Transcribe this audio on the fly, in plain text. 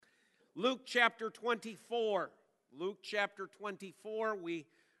Luke chapter 24. Luke chapter 24, we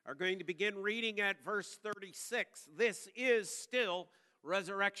are going to begin reading at verse 36. This is still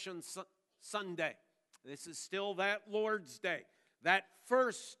Resurrection Sunday. This is still that Lord's Day, that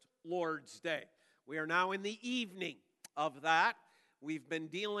first Lord's Day. We are now in the evening of that. We've been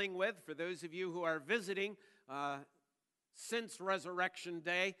dealing with, for those of you who are visiting, since Resurrection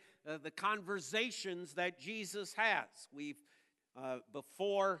Day, the conversations that Jesus has.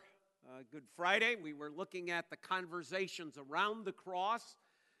 Before Good Friday, we were looking at the conversations around the cross.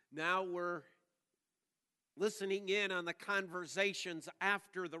 Now we're listening in on the conversations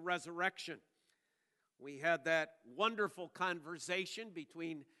after the resurrection. We had that wonderful conversation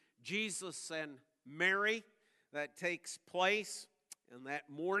between Jesus and Mary that takes place in that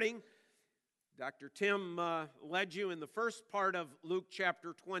morning. Dr. Tim led you in the first part of Luke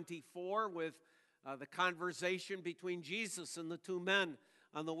chapter 24 with the conversation between Jesus and the two men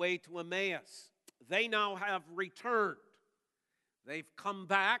on the way to Emmaus. They now have returned. They've come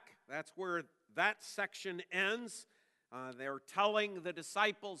back. That's where that section ends. They're telling the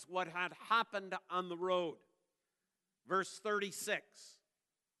disciples what had happened on the road. Verse 36,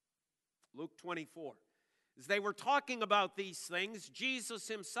 Luke 24. As they were talking about these things, Jesus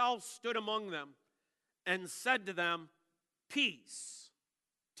himself stood among them and said to them, "Peace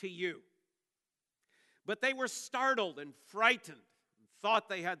to you." But they were startled and frightened and thought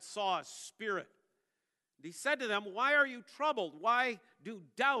they had saw a spirit. And he said to them, "Why are you troubled? Why do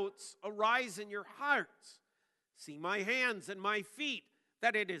doubts arise in your hearts? See my hands and my feet,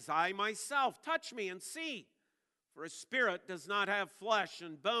 that it is I myself. Touch me and see. For a spirit does not have flesh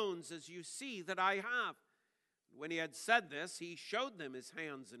and bones as you see that I have." When he had said this, he showed them his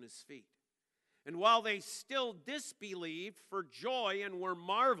hands and his feet. And while they still disbelieved for joy and were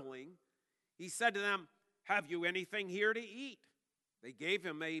marveling, he said to them, "Have you anything here to eat?" They gave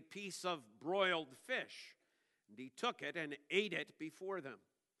him a piece of broiled fish, and he took it and ate it before them.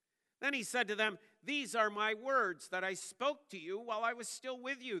 Then he said to them, "These are my words that I spoke to you while I was still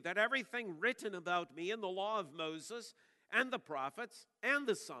with you, that everything written about me in the law of Moses and the prophets and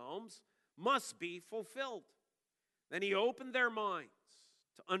the Psalms must be fulfilled." Then he opened their minds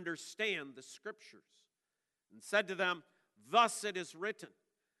to understand the Scriptures and said to them, "Thus it is written,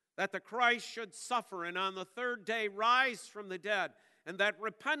 that the Christ should suffer and on the third day rise from the dead, and that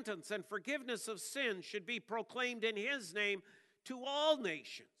repentance and forgiveness of sins should be proclaimed in his name to all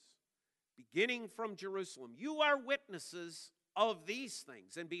nations, beginning from Jerusalem. You are witnesses of these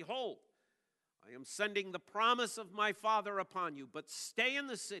things, and behold, I am sending the promise of my Father upon you, but stay in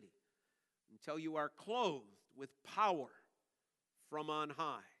the city until you are clothed with power from on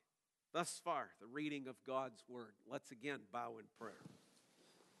high." Thus far, the reading of God's word. Let's again bow in prayer.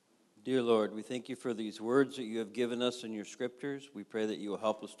 Dear Lord, we thank you for these words that you have given us in your scriptures. We pray that you will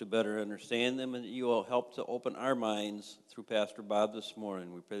help us to better understand them and that you will help to open our minds through Pastor Bob this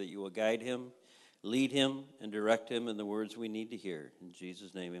morning. We pray that you will guide him, lead him, and direct him in the words we need to hear. In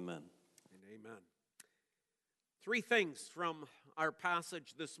Jesus' name, amen. And amen. Three things from our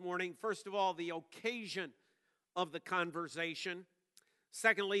passage this morning. First of all, the occasion of the conversation.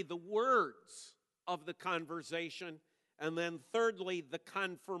 Secondly, the words of the conversation. And then thirdly, the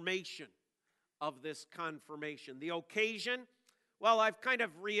confirmation of this confirmation. The occasion, well, I've kind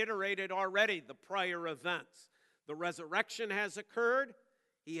of reiterated already the prior events. The resurrection has occurred.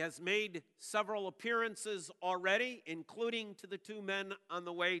 He has made several appearances already, including to the two men on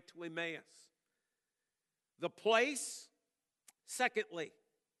the way to Emmaus. The place, secondly,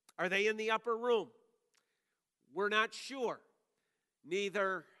 are they in the upper room? We're not sure.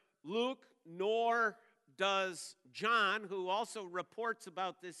 Neither Luke nor does John, who also reports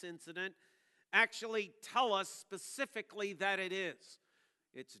about this incident, actually tell us specifically that it is.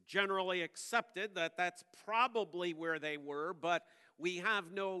 It's generally accepted that that's probably where they were, but we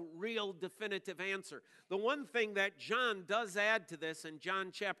have no real definitive answer. The one thing that John does add to this in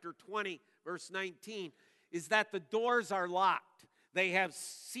John chapter 20, verse 19, is that the doors are locked. They have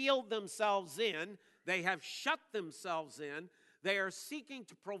sealed themselves in. They have shut themselves in. They are seeking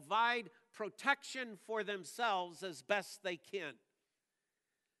to provide protection for themselves as best they can.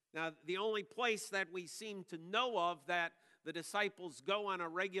 Now, the only place that we seem to know of that the disciples go on a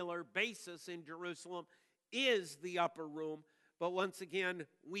regular basis in Jerusalem is the upper room, but once again,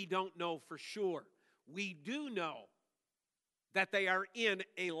 we don't know for sure. We do know that they are in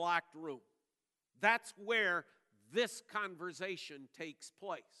a locked room. That's where this conversation takes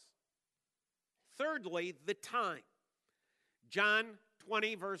place. Thirdly, the time. John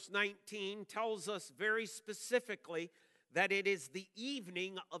 20, verse 19, tells us very specifically that it is the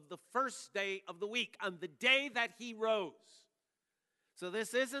evening of the first day of the week, on the day that he rose. So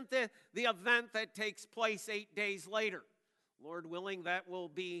this isn't the event that takes place 8 days later. Lord willing, that will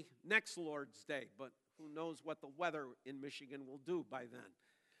be next Lord's Day, but who knows what the weather in Michigan will do by then.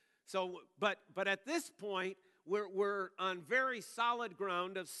 So, but at this point, we're on very solid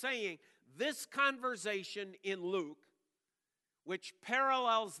ground of saying this conversation in Luke, which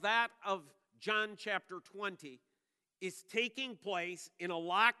parallels that of John chapter 20, is taking place in a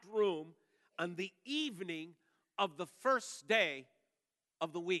locked room on the evening of the first day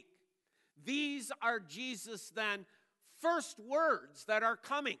of the week. These are Jesus' then first words that are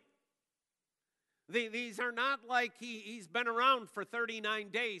coming. These are not like he's been around for 39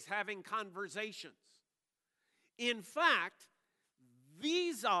 days having conversations. In fact,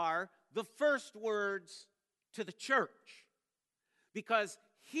 these are the first words to the church. Because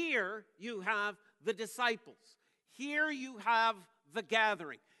here you have the disciples. Here you have the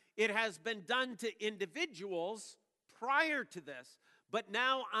gathering. It has been done to individuals prior to this, but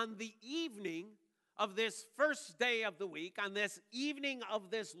now on the evening of this first day of the week, on this evening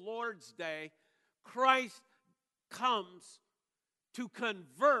of this Lord's Day, Christ comes to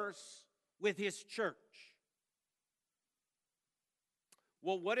converse with his church.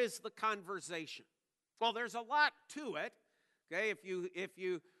 Well, what is the conversation? Well, there's a lot to it. Okay, if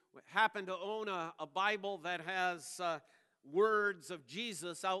you happen to own a Bible that has words of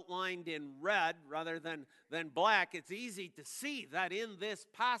Jesus outlined in red rather than black, it's easy to see that in this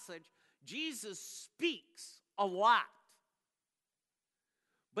passage, Jesus speaks a lot.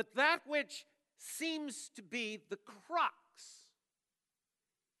 But that which seems to be the crux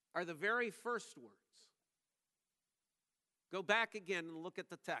are the very first words. Go back again and look at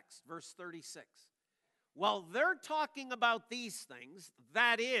the text, verse 36. While they're talking about these things,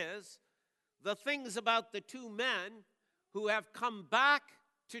 that is, the things about the two men who have come back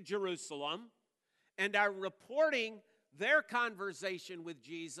to Jerusalem and are reporting their conversation with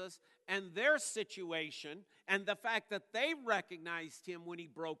Jesus and their situation and the fact that they recognized him when he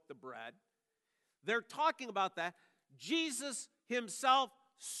broke the bread, they're talking about that. Jesus himself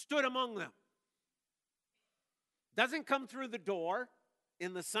stood among them. Doesn't come through the door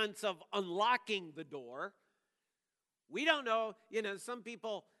in the sense of unlocking the door. We don't know, some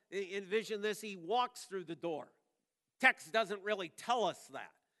people envision this, he walks through the door. Text doesn't really tell us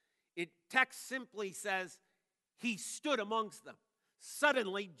that. Text simply says he stood amongst them.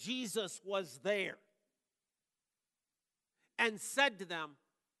 Suddenly, Jesus was there and said to them,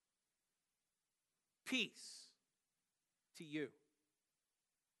 "Peace to you."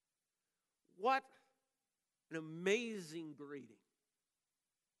 What an amazing greeting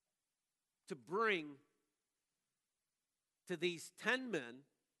to bring to these 10 men,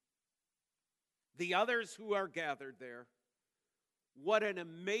 the others who are gathered there. What an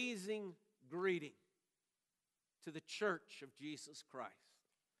amazing greeting to the church of Jesus Christ.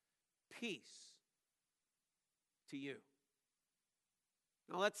 Peace to you.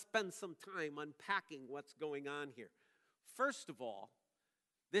 Now let's spend some time unpacking what's going on here. First of all,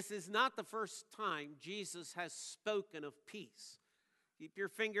 this is not the first time Jesus has spoken of peace. Keep your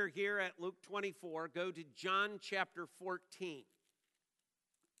finger here at Luke 24. Go to John chapter 14.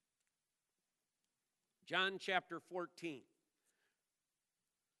 John chapter 14.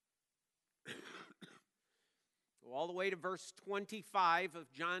 Go all the way to verse 25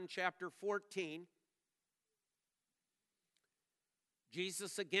 of John chapter 14.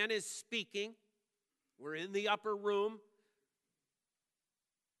 Jesus again is speaking. We're in the upper room.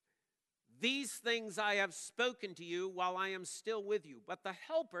 These things I have spoken to you while I am still with you. But the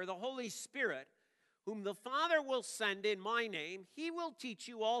Helper, the Holy Spirit, whom the Father will send in my name, he will teach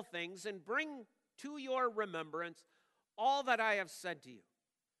you all things and bring to your remembrance all that I have said to you.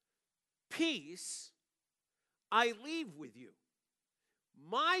 Peace I leave with you.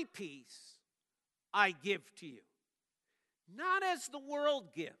 My peace I give to you. Not as the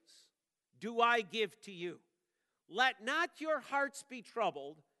world gives, do I give to you. Let not your hearts be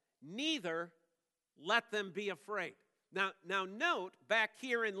troubled, neither let them be afraid. Now note, back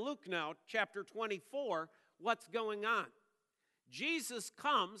here in Luke now, chapter 24, what's going on. Jesus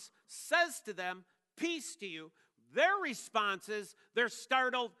comes, says to them, "Peace to you." Their response is, they're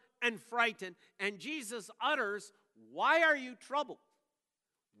startled and frightened. And Jesus utters, "Why are you troubled?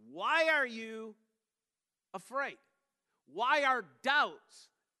 Why are you afraid? Why are doubts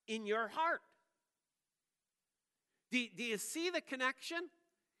in your heart?" Do you see the connection?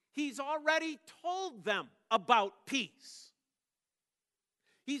 He's already told them about peace.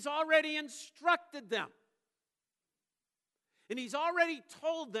 He's already instructed them. And he's already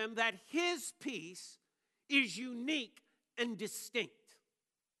told them that his peace is unique and distinct.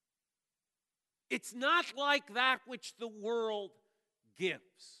 It's not like that which the world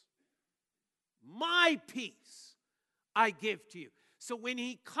gives. My peace I give to you. So when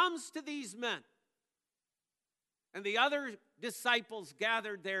he comes to these men, and the other disciples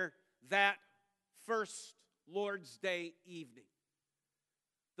gathered there that first Lord's Day evening,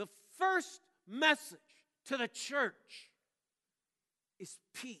 the first message to the church is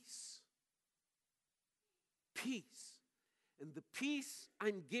peace. Peace. And the peace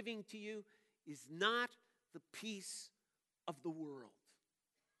I'm giving to you is not the peace of the world.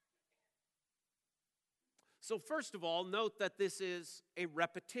 So first of all, note that this is a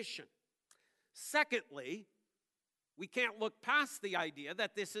repetition. Secondly, we can't look past the idea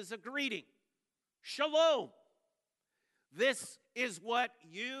that this is a greeting. Shalom. This is what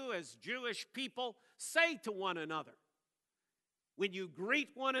you as Jewish people say to one another. When you greet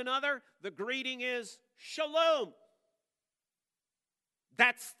one another, the greeting is shalom.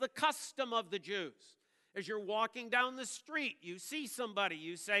 That's the custom of the Jews. As you're walking down the street, you see somebody,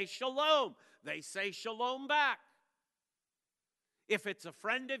 you say shalom. They say shalom back. If it's a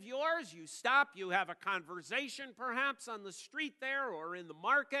friend of yours, you stop, you have a conversation perhaps on the street there or in the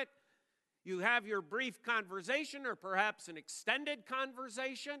market. You have your brief conversation or perhaps an extended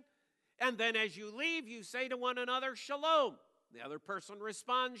conversation. And then as you leave, you say to one another, shalom. The other person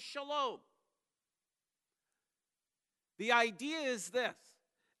responds, shalom. The idea is this.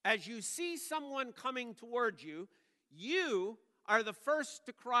 As you see someone coming towards you, you are the first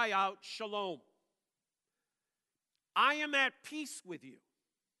to cry out, shalom. I am at peace with you.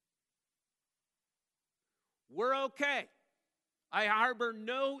 We're okay. I harbor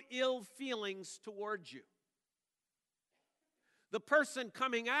no ill feelings towards you. The person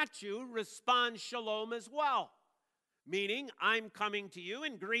coming at you responds shalom as well, meaning I'm coming to you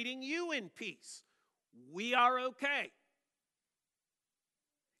and greeting you in peace. We are okay.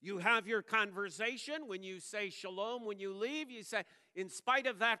 You have your conversation. When you say shalom, when you leave, you say, in spite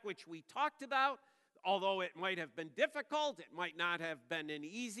of that which we talked about, although it might have been difficult, it might not have been an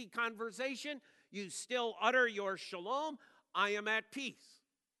easy conversation, you still utter your shalom. I am at peace.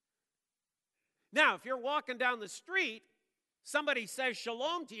 Now, if you're walking down the street, somebody says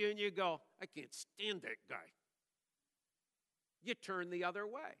shalom to you and you go, I can't stand that guy. You turn the other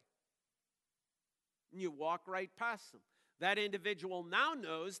way. And you walk right past them. That individual now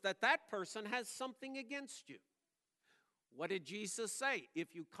knows that that person has something against you. What did Jesus say?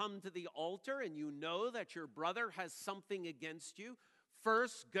 If you come to the altar and you know that your brother has something against you,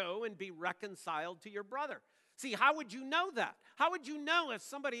 first go and be reconciled to your brother. See, how would you know that? How would you know if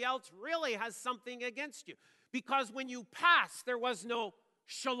somebody else really has something against you? Because when you passed, there was no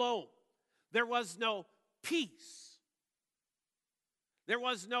shalom. There was no peace. There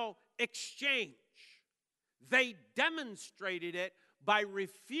was no exchange. They demonstrated it by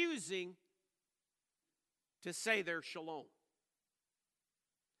refusing to say their shalom.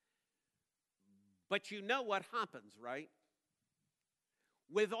 But you know what happens, right?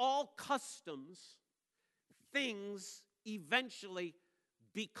 With all customs, things eventually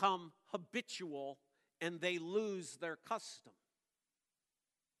become habitual and they lose their custom.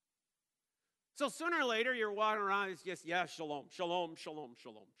 So sooner or later, you're walking around, it's just, yeah, shalom, shalom, shalom,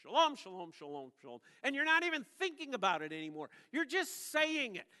 shalom, shalom, shalom, shalom, shalom. And you're not even thinking about it anymore. You're just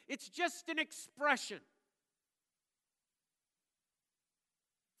saying it. It's just an expression.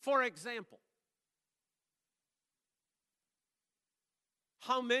 For example,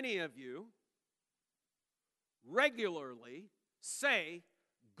 how many of you regularly say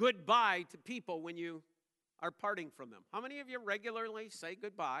goodbye to people when you are parting from them? How many of you regularly say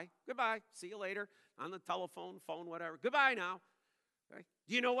goodbye? Goodbye, see you later, on the telephone, phone, whatever. Goodbye now. Okay?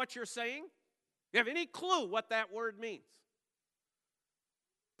 Do you know what you're saying? Do you have any clue what that word means?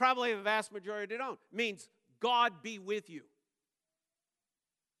 Probably the vast majority don't. It means God be with you.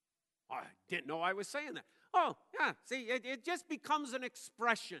 Oh, I didn't know I was saying that. Oh, yeah, see, it just becomes an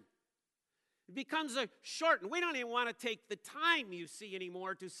expression. It becomes a shortened. We don't even want to take the time, you see,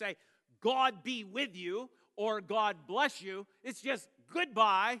 anymore to say, God be with you or God bless you. It's just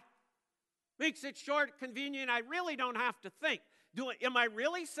goodbye. Makes it short, convenient. I really don't have to think. Am I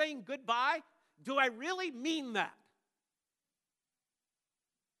really saying goodbye? Do I really mean that?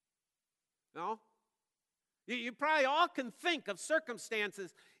 No? You probably all can think of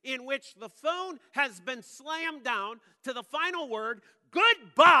circumstances in which the phone has been slammed down to the final word,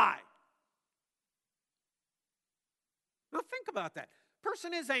 goodbye. Now think about that.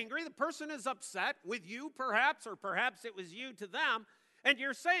 Person is angry, the person is upset with you perhaps, or perhaps it was you to them, and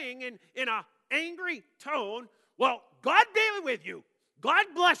you're saying in an angry tone, well, God be with you. God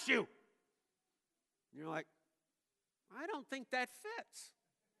bless you. And you're like, I don't think that fits.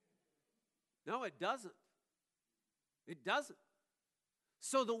 No, it doesn't. It doesn't.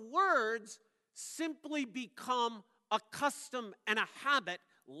 So the words simply become a custom and a habit,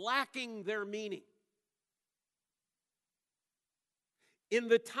 lacking their meaning. In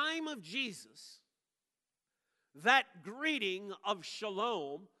the time of Jesus, that greeting of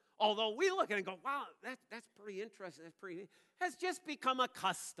shalom, although we look at it and go, wow, that's pretty interesting, has just become a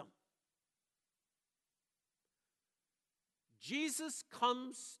custom. Jesus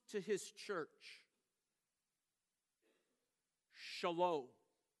comes to his church, shalom,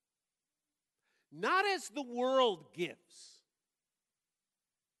 not as the world gives.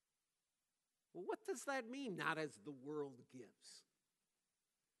 Well, what does that mean, not as the world gives?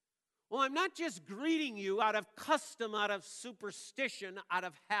 Well, I'm not just greeting you out of custom, out of superstition, out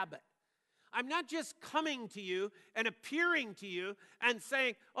of habit. I'm not just coming to you and appearing to you and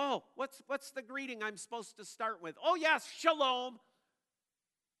saying, oh, what's the greeting I'm supposed to start with? Oh, yes, shalom.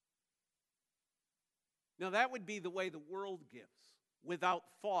 Now, that would be the way the world gives, without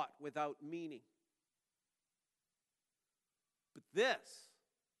thought, without meaning. But this,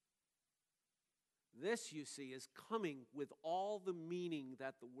 you see, is coming with all the meaning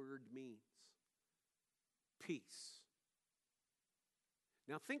that the word means. Peace.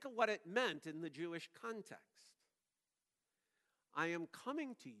 Now think of what it meant in the Jewish context. I am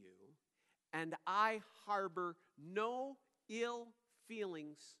coming to you, and I harbor no ill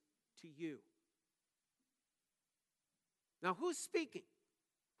feelings to you. Now who's speaking?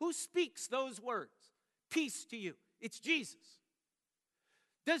 Who speaks those words? Peace to you. It's Jesus.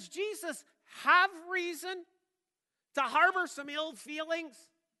 Does Jesus have reason to harbor some ill feelings?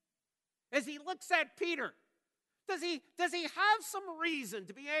 As he looks at Peter, does he have some reason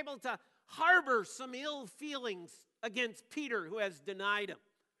to be able to harbor some ill feelings against Peter, who has denied him?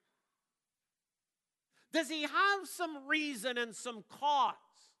 Does he have some reason and some cause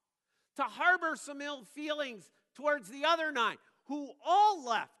to harbor some ill feelings towards the other 9, who all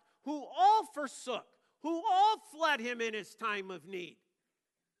left, who all forsook, who all fled him in his time of need?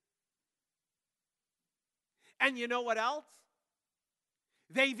 And you know what else?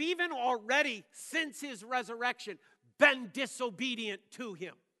 They've even already, since his resurrection, been disobedient to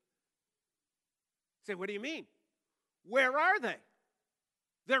him. Say, what do you mean? Where are they?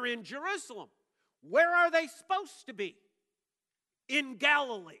 They're in Jerusalem. Where are they supposed to be? In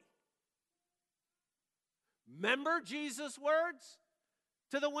Galilee. Remember Jesus' words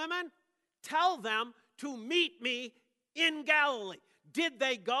to the women? Tell them to meet me in Galilee. Did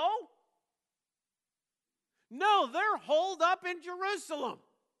they go? No, they're holed up in Jerusalem.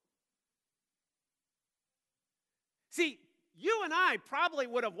 See, you and I probably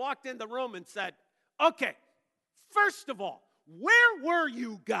would have walked in the room and said, okay, first of all, where were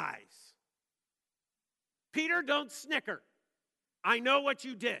you guys? Peter, don't snicker. I know what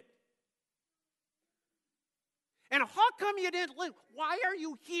you did. And how come you didn't live? Why are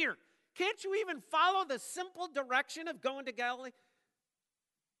you here? Can't you even follow the simple direction of going to Galilee?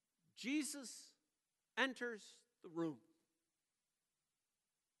 Jesus enters the room.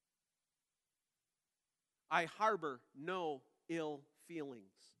 I harbor no ill feelings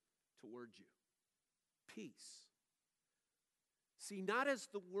towards you. Peace. See, not as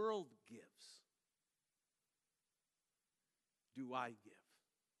the world gives, do I give.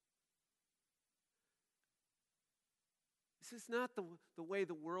 This is not the way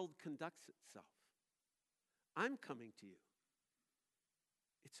the world conducts itself. I'm coming to you.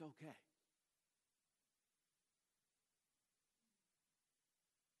 It's okay.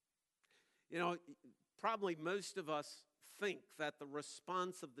 You know, probably most of us think that the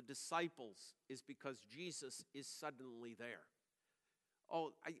response of the disciples is because Jesus is suddenly there.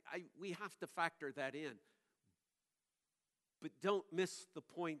 Oh, we have to factor that in. But don't miss the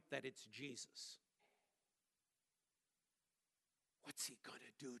point that it's Jesus. What's he going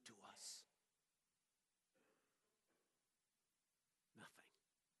to do to us? Nothing.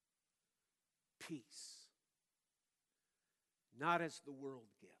 Peace. Not as the world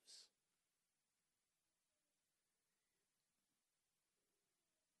gives.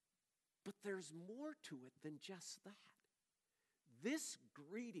 But there's more to it than just that. This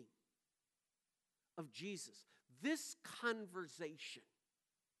greeting of Jesus, this conversation,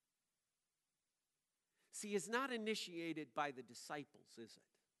 see, is not initiated by the disciples, is it?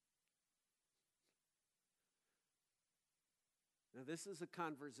 Now, this is a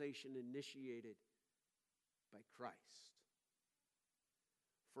conversation initiated by Christ.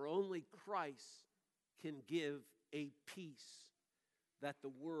 For only Christ can give a peace that the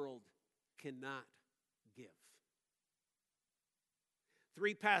world cannot give.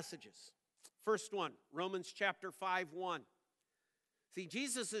 3 passages. First one, Romans chapter 5:1. See,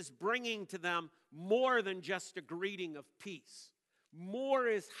 Jesus is bringing to them more than just a greeting of peace, more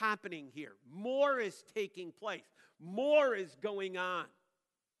is happening here. More is taking place. More is going on.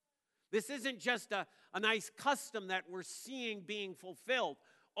 This isn't just a nice custom that we're seeing being fulfilled.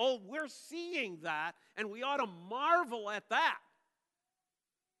 Oh, we're seeing that, and we ought to marvel at that.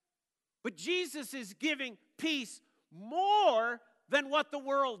 But Jesus is giving peace more than what the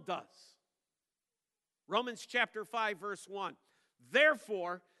world does. Romans chapter 5, verse 1.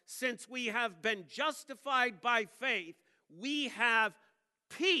 Therefore, since we have been justified by faith, we have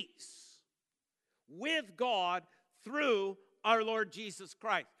peace with God through our Lord Jesus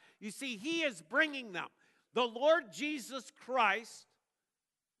Christ. You see, he is bringing them. The Lord Jesus Christ,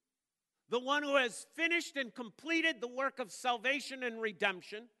 the one who has finished and completed the work of salvation and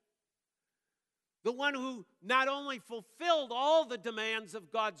redemption, the one who not only fulfilled all the demands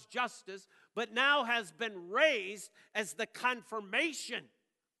of God's justice, but now has been raised as the confirmation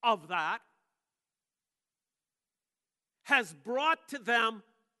of that, has brought to them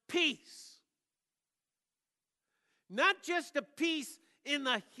peace. Not just a peace in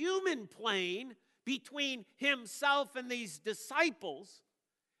the human plane between himself and these disciples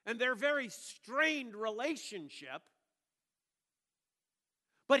and their very strained relationship,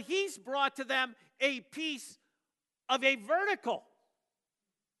 but he's brought to them a peace of a vertical,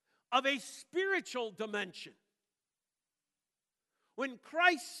 of a spiritual dimension. When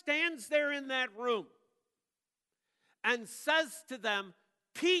Christ stands there in that room and says to them,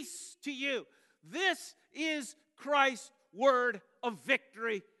 peace to you, this is Christ's word of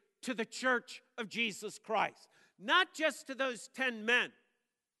victory to the church of Jesus Christ. Not just to those 10 men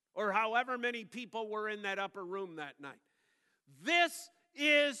or however many people were in that upper room that night. This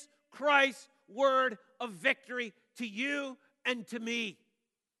is Christ's word of victory to you and to me.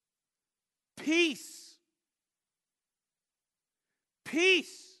 Peace.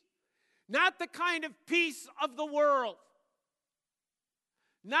 Peace. Not the kind of peace of the world.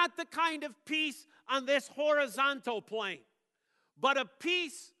 Not the kind of peace on this horizontal plane, but a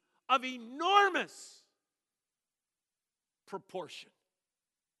peace of enormous proportion.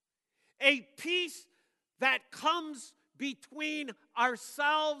 A peace that comes between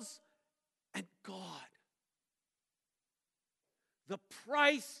ourselves and God. The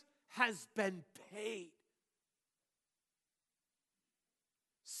price has been paid.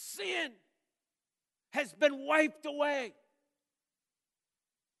 Sin has been wiped away.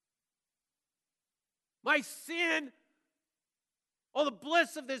 My sin, oh, the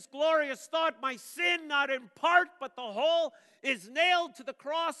bliss of this glorious thought, my sin, not in part, but the whole, is nailed to the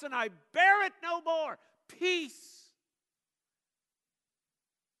cross, and I bear it no more. Peace.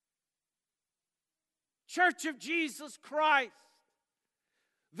 Church of Jesus Christ,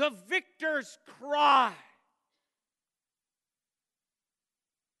 the victor's cry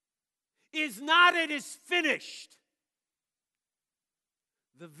is not, it is finished.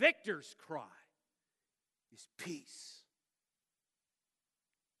 The victor's cry is peace.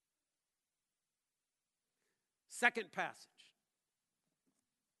 Second passage,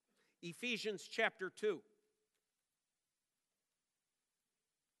 Ephesians chapter 2.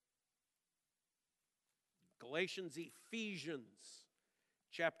 Galatians, Ephesians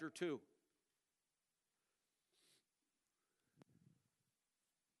chapter 2.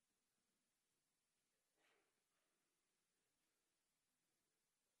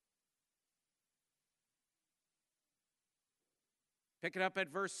 Pick it up at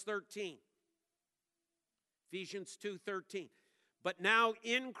verse 13. Ephesians 2:13. But now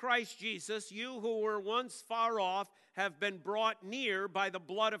in Christ Jesus, you who were once far off have been brought near by the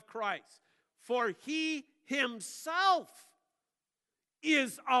blood of Christ. For he himself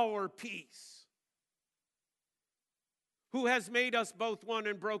is our peace, who has made us both one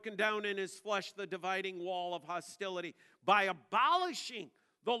and broken down in his flesh the dividing wall of hostility by abolishing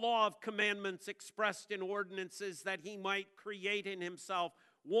the law of commandments expressed in ordinances, that he might create in himself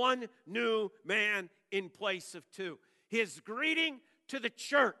one new man in place of two. His greeting to the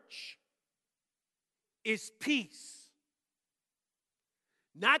church is peace,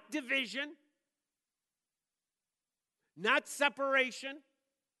 not division, not separation,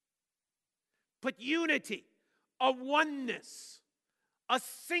 but unity, a oneness, a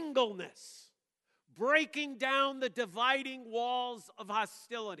singleness, breaking down the dividing walls of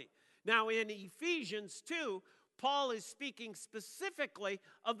hostility. Now, in Ephesians 2, Paul is speaking specifically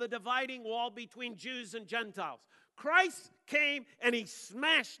of the dividing wall between Jews and Gentiles. Christ came and he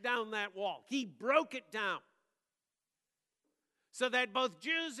smashed down that wall. He broke it down so that both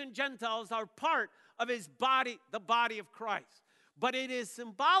Jews and Gentiles are part of his body, the body of Christ. But it is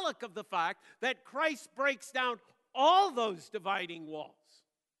symbolic of the fact that Christ breaks down all those dividing walls.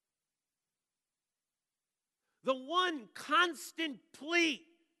 The one constant plea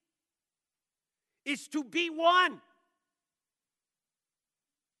is to be one.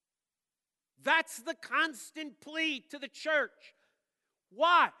 That's the constant plea to the church.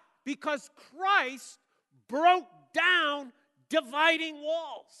 Why? Because Christ broke down dividing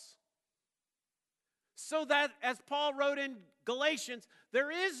walls. So that, as Paul wrote in Galatians,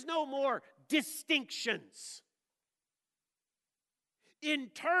 there is no more distinctions in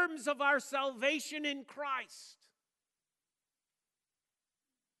terms of our salvation in Christ.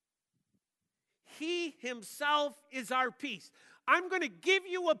 He himself is our peace. I'm going to give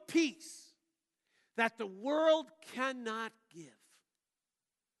you a peace that the world cannot give,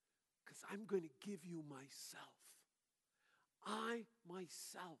 because I'm going to give you myself. I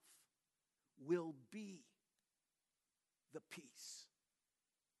myself will be the peace.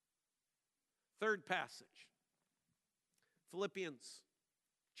 Third passage, Philippians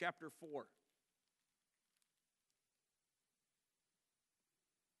chapter 4.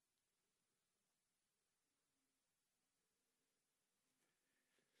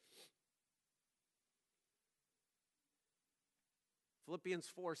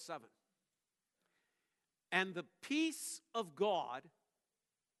 Philippians 4:7. And the peace of God,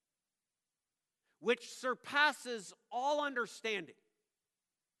 which surpasses all understanding.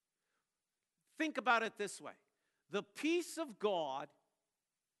 Think about it this way. The peace of God,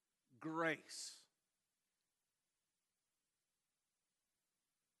 grace.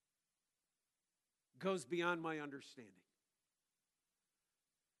 Goes beyond my understanding.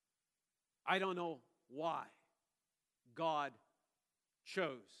 I don't know why God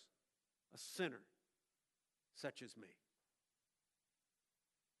chose a sinner such as me.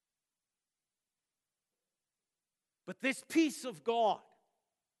 But this peace of God,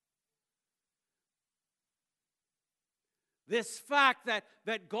 this fact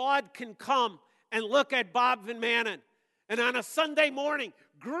that God can come and look at Bob Van Manen and on a Sunday morning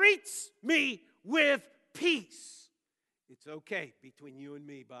greets me with peace. It's okay between you and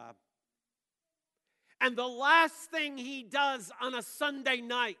me, Bob. And the last thing he does on a Sunday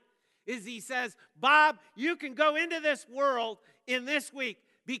night is he says, Bob, you can go into this world in this week,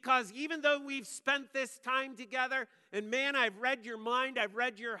 because even though we've spent this time together, and man, I've read your mind, I've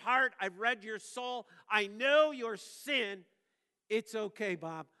read your heart, I've read your soul, I know your sin, it's okay,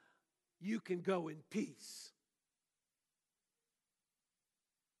 Bob. You can go in peace.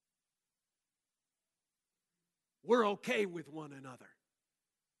 We're okay with one another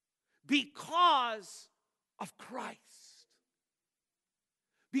because of Christ.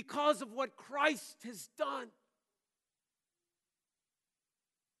 Because of what Christ has done.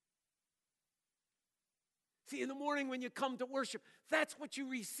 See, in the morning when you come to worship, that's what you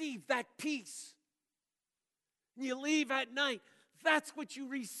receive, that peace. And you leave at night, that's what you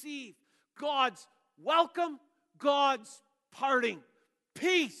receive. God's welcome, God's parting.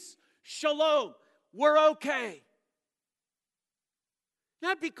 Peace, shalom, we're okay.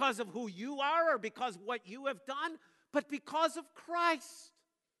 Not because of who you are or because of what you have done, but because of Christ.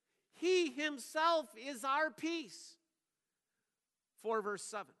 He himself is our peace. 4 verse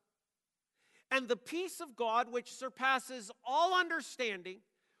 7. And the peace of God, which surpasses all understanding,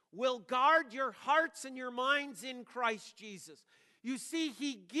 will guard your hearts and your minds in Christ Jesus. You see,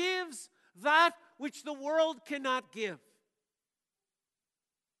 he gives that which the world cannot give.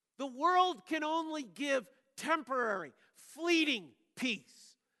 The world can only give temporary, fleeting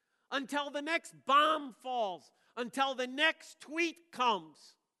peace until the next bomb falls, until the next tweet comes,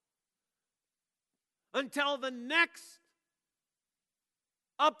 until the next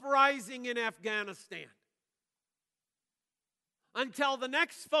uprising in Afghanistan, until the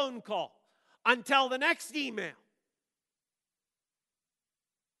next phone call, until the next email.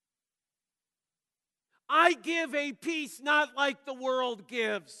 I give a peace not like the world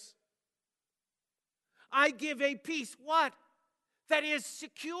gives. I give a peace, what? That is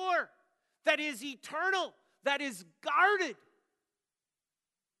secure, that is eternal, that is guarded.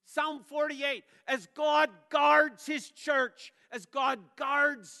 Psalm 48, as God guards his church, as God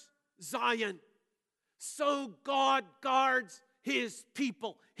guards Zion, so God guards his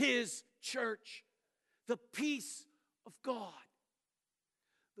people, his church. The peace of God.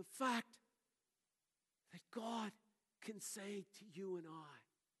 The fact that God can say to you and I,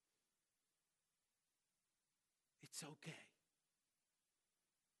 it's okay.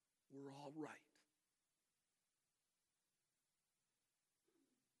 We're all right.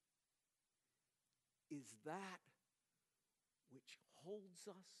 Is that which holds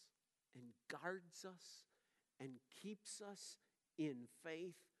us and guards us and keeps us in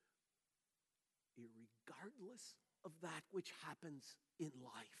faith, regardless of that which happens in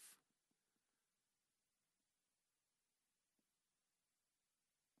life.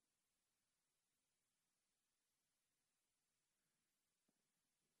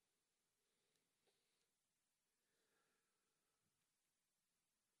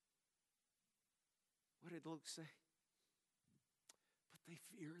 What did Luke say? But they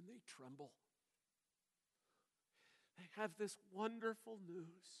fear and they tremble. They have this wonderful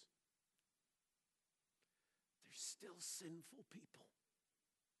news. They're still sinful people.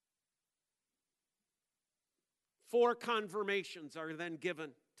 4 confirmations are then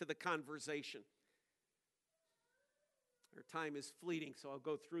given to the conversation. Our time is fleeting, so I'll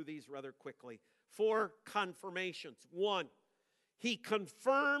go through these rather quickly. 4 confirmations. 1, he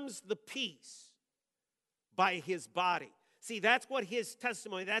confirms the peace by his body. See, that's what his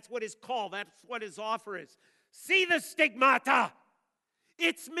testimony, that's what his call, that's what his offer is. See the stigmata.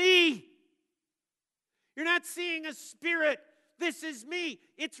 It's me. You're not seeing a spirit. This is me.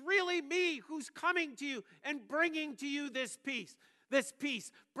 It's really me who's coming to you and bringing to you this peace. This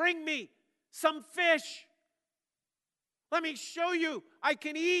peace. Bring me some fish. Let me show you I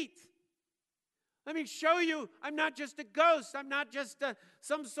can eat. Let me show you I'm not just a ghost. I'm not just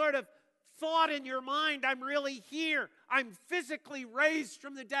some sort of thought in your mind. I'm really here. I'm physically raised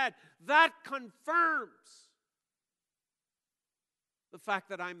from the dead. That confirms the fact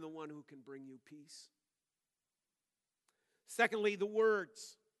that I'm the one who can bring you peace. Secondly, the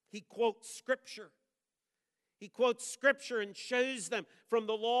words. He quotes Scripture. He quotes Scripture and shows them from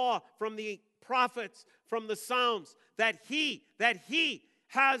the law, from the prophets, from the Psalms, that he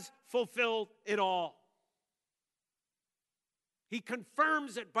has fulfilled it all. He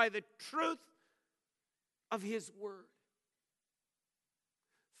confirms it by the truth of his word.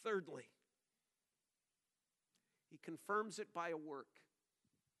 Thirdly, he confirms it by a work.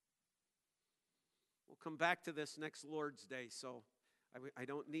 We'll come back to this next Lord's Day, so I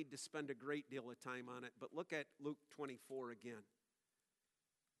don't need to spend a great deal of time on it, but look at Luke 24 again.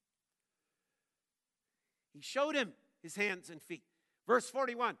 He showed him his hands and feet. Verse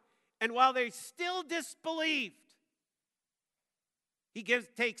 41, and while they still disbelieved, he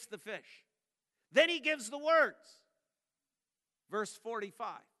takes the fish. Then he gives the words. Verse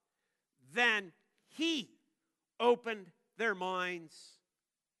 45, then he opened their minds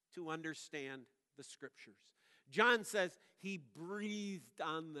to understand the Scriptures. John says he breathed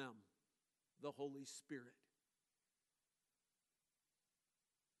on them the Holy Spirit.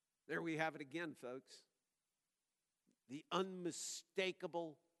 There we have it again, folks. The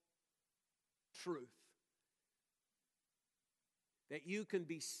unmistakable truth that you can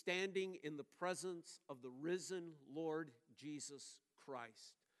be standing in the presence of the risen Lord Jesus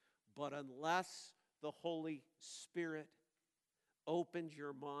Christ, but unless the Holy Spirit opens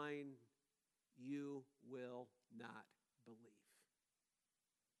your mind, you will not believe.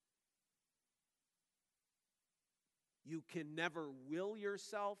 You can never will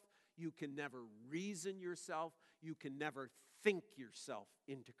yourself. You can never reason yourself. You can never think yourself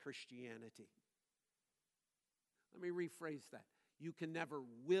into Christianity. Let me rephrase that. You can never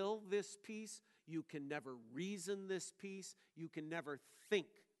will this peace. You can never reason this peace. You can never think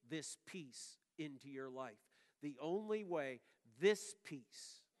this peace into your life. The only way this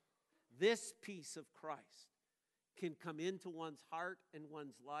peace of Christ can come into one's heart and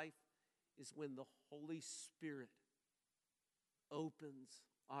one's life is when the Holy Spirit opens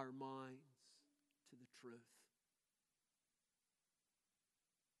our minds to the truth.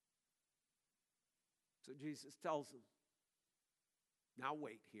 So Jesus tells them, now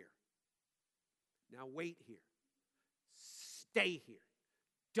wait here. Now wait here. Stay here.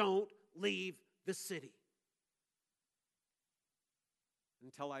 Don't leave the city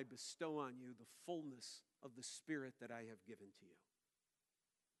until I bestow on you the fullness of the Spirit that I have given to you.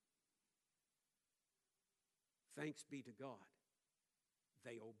 Thanks be to God,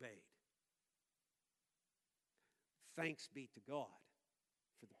 they obeyed. Thanks be to God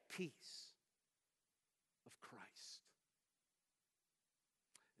for the peace of Christ.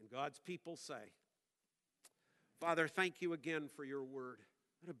 And God's people say, Father, thank you again for your word.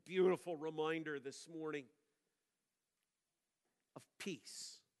 What a beautiful reminder this morning of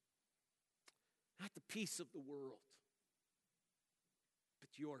peace. Not the peace of the world, but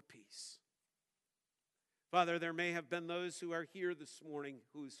your peace. Father, there may have been those who are here this morning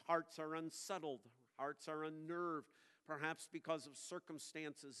whose hearts are unsettled, hearts are unnerved, perhaps because of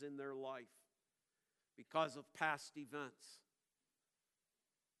circumstances in their life, because of past events.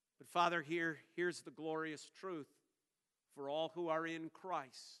 But Father, here's the glorious truth for all who are in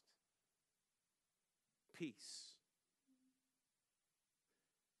Christ. Peace.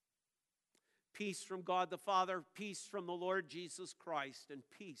 Peace from God the Father, peace from the Lord Jesus Christ, and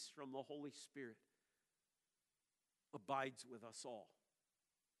peace from the Holy Spirit abides with us all.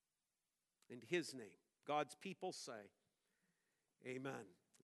 In His name, God's people say, amen.